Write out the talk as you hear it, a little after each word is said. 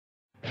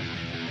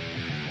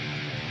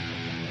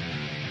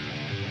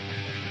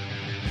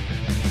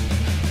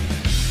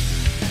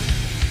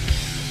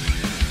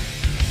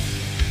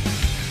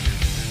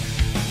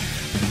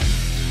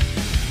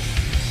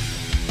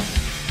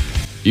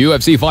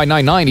UFC Fight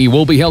Night 90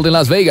 will be held in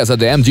Las Vegas at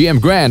the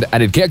MGM Grand,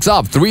 and it kicks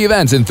off 3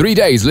 events in 3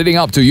 days leading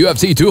up to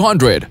UFC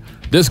 200.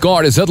 This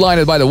card is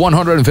headlined by the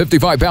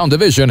 155-pound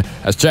division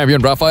as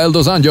champion Rafael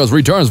dos Anjos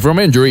returns from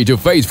injury to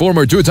face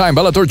former 2-time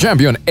Bellator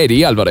champion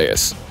Eddie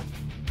Alvarez.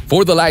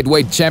 For the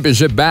lightweight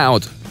championship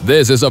bout,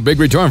 this is a big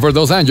return for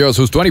dos Anjos,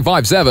 who's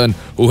 25-7,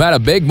 who had a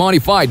big money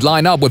fight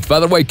lined up with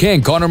featherweight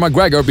king Conor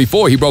McGregor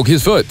before he broke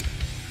his foot.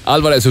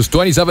 Alvarez, who's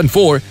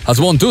 27-4,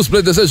 has won 2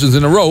 split decisions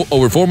in a row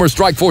over former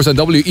Strikeforce and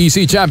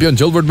WEC champion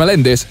Gilbert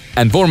Melendez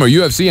and former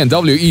UFC and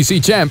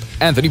WEC champ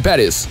Anthony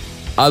Pettis.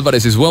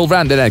 Alvarez is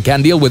well-rounded and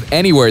can deal with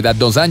anywhere that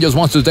dos Anjos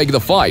wants to take the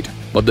fight,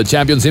 but the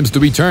champion seems to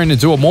be turned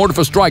into more of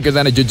a striker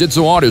than a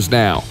jiu-jitsu artist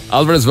now.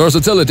 Alvarez's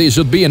versatility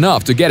should be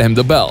enough to get him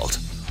the belt.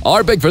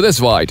 Our pick for this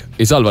fight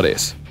is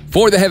Alvarez.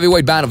 For the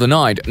heavyweight bout of the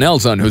night,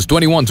 Nelson, who's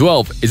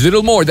 21-12, is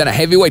little more than a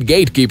heavyweight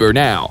gatekeeper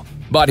now.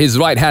 But his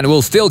right hand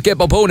will still keep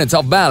opponents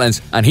off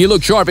balance, and he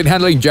looked sharp in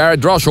handling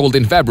Jared Roshold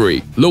in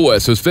February.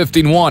 Lewis, who's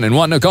 15-1 and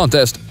won no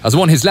contest, has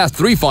won his last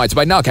 3 fights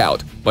by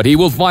knockout. But he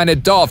will find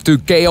it tough to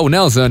KO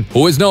Nelson,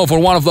 who is known for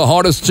one of the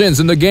hardest chins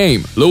in the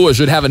game. Lewis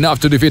should have enough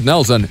to defeat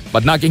Nelson,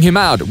 but knocking him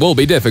out will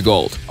be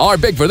difficult. Our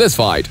pick for this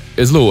fight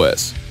is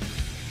Lewis.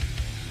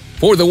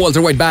 For the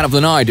welterweight bout of the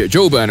night,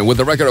 Joban, with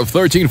a record of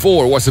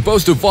 13-4, was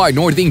supposed to fight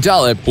Nordin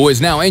Taleb, who is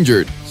now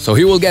injured. So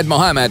he will get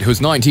Muhammad, who's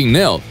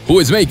 19-0, who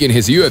is making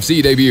his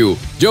UFC debut.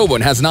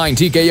 Joban has 9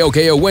 TKO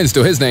KO wins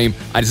to his name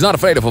and is not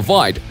afraid of a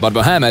fight, but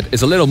Muhammad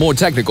is a little more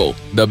technical.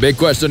 The big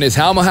question is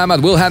how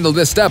Muhammad will handle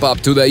this step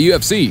up to the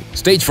UFC.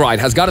 Stage fright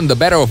has gotten the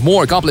better of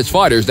more accomplished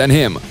fighters than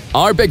him.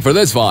 Our pick for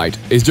this fight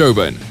is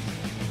Joban.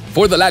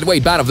 For the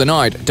lightweight bout of the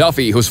night,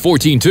 Duffy, who's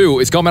 14-2,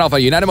 is coming off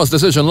a unanimous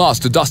decision loss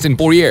to Dustin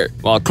Poirier,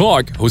 while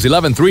Clark, who's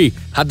 11-3,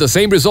 had the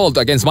same result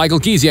against Michael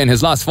Chiesa in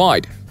his last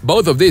fight.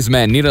 Both of these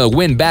men needed a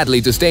win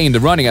badly to stay in the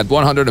running at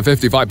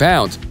 155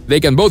 pounds. They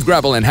can both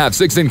grapple and have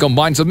 16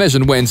 combined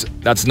submission wins.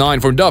 That's 9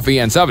 for Duffy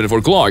and 7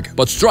 for Clark,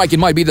 but striking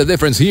might be the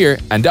difference here,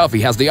 and Duffy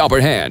has the upper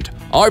hand.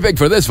 Our pick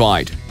for this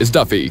fight is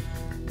Duffy.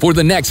 For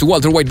the next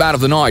welterweight bout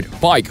of the night,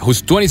 Pike,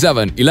 who's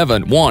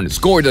 27-11-1,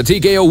 scored a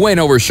TKO win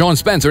over Sean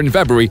Spencer in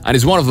February and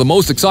is one of the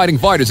most exciting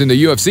fighters in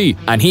the UFC,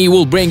 and he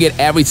will bring it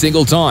every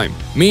single time.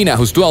 Mina,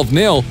 who's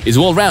 12-0, is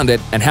well-rounded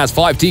and has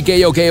 5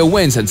 TKO KO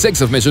wins and 6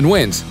 submission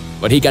wins,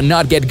 but he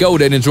cannot get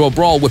goaded into a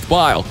brawl with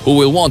Pyle, who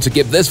will want to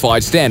keep this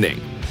fight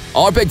standing.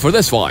 Our pick for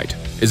this fight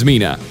is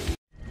Mina.